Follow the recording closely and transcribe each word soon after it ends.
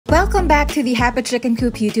Welcome back to the Happy Chicken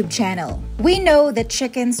Coop YouTube channel. We know that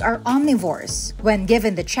chickens are omnivores. When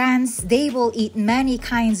given the chance, they will eat many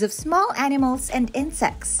kinds of small animals and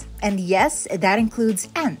insects. And yes, that includes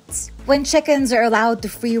ants. When chickens are allowed to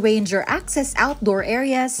free range or access outdoor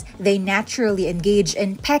areas, they naturally engage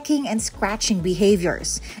in pecking and scratching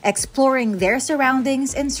behaviors, exploring their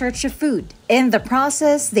surroundings in search of food. In the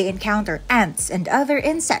process, they encounter ants and other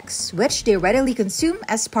insects, which they readily consume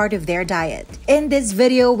as part of their diet. In this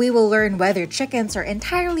video, we will learn whether chickens are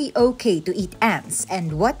entirely okay to eat ants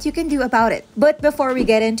and what you can do about it. But before we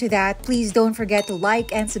get into that, please don't forget to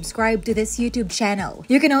like and subscribe to this YouTube channel.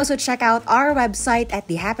 You can also check out our website at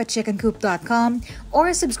thehappychickencoop.com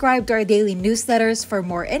or subscribe to our daily newsletters for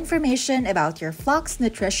more information about your flock's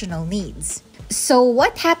nutritional needs. So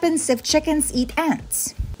what happens if chickens eat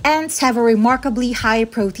ants? Ants have a remarkably high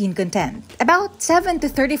protein content, about 7 to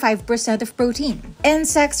 35% of protein.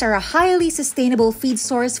 Insects are a highly sustainable feed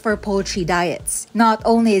source for poultry diets. Not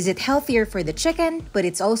only is it healthier for the chicken, but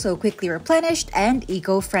it's also quickly replenished and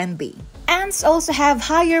eco-friendly. Ants also have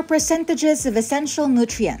higher percentages of essential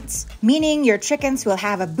nutrients, meaning your chickens will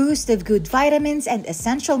have a boost of good vitamins and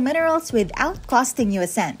essential minerals without costing you a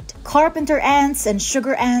cent. Carpenter ants and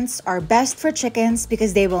sugar ants are best for chickens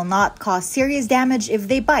because they will not cause serious damage if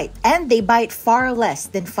they bite, and they bite far less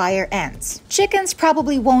than fire ants. Chickens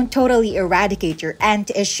probably won't totally eradicate your ant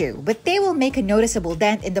issue, but they will make a noticeable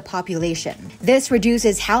dent in the population. This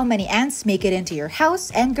reduces how many ants make it into your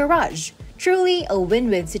house and garage. Truly a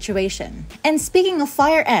win-win situation. And speaking of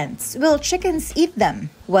fire ants, will chickens eat them?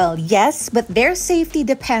 Well, yes, but their safety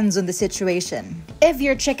depends on the situation. If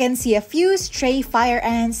your chickens see a few stray fire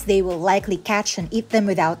ants, they will likely catch and eat them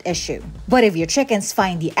without issue. But if your chickens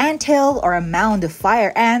find the anthill or a mound of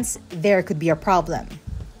fire ants, there could be a problem.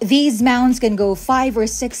 These mounds can go 5 or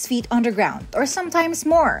 6 feet underground, or sometimes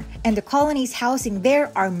more, and the colonies housing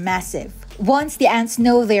there are massive. Once the ants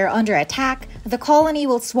know they are under attack, the colony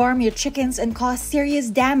will swarm your chickens and cause serious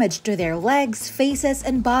damage to their legs, faces,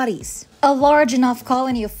 and bodies. A large enough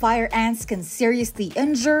colony of fire ants can seriously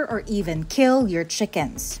injure or even kill your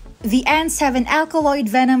chickens. The ants have an alkaloid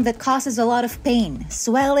venom that causes a lot of pain,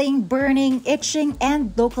 swelling, burning, itching,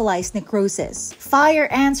 and localized necrosis. Fire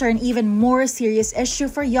ants are an even more serious issue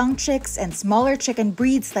for young chicks and smaller chicken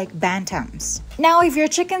breeds like bantams. Now, if your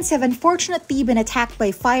chickens have unfortunately been attacked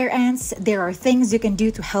by fire ants, there are things you can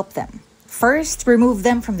do to help them. First, remove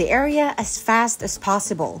them from the area as fast as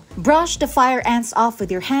possible. Brush the fire ants off with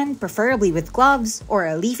your hand, preferably with gloves or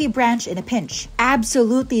a leafy branch in a pinch.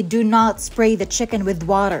 Absolutely do not spray the chicken with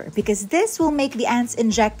water because this will make the ants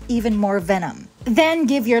inject even more venom. Then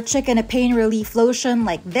give your chicken a pain relief lotion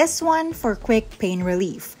like this one for quick pain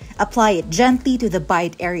relief. Apply it gently to the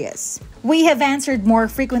bite areas. We have answered more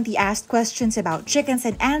frequently asked questions about chickens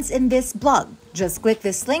and ants in this blog. Just click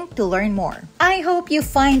this link to learn more. I hope you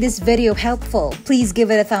find this video helpful. Please give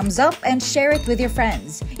it a thumbs up and share it with your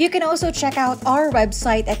friends. You can also check out our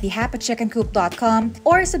website at thehappychickencoop.com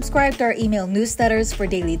or subscribe to our email newsletters for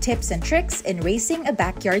daily tips and tricks in raising a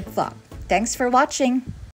backyard flock. Thanks for watching!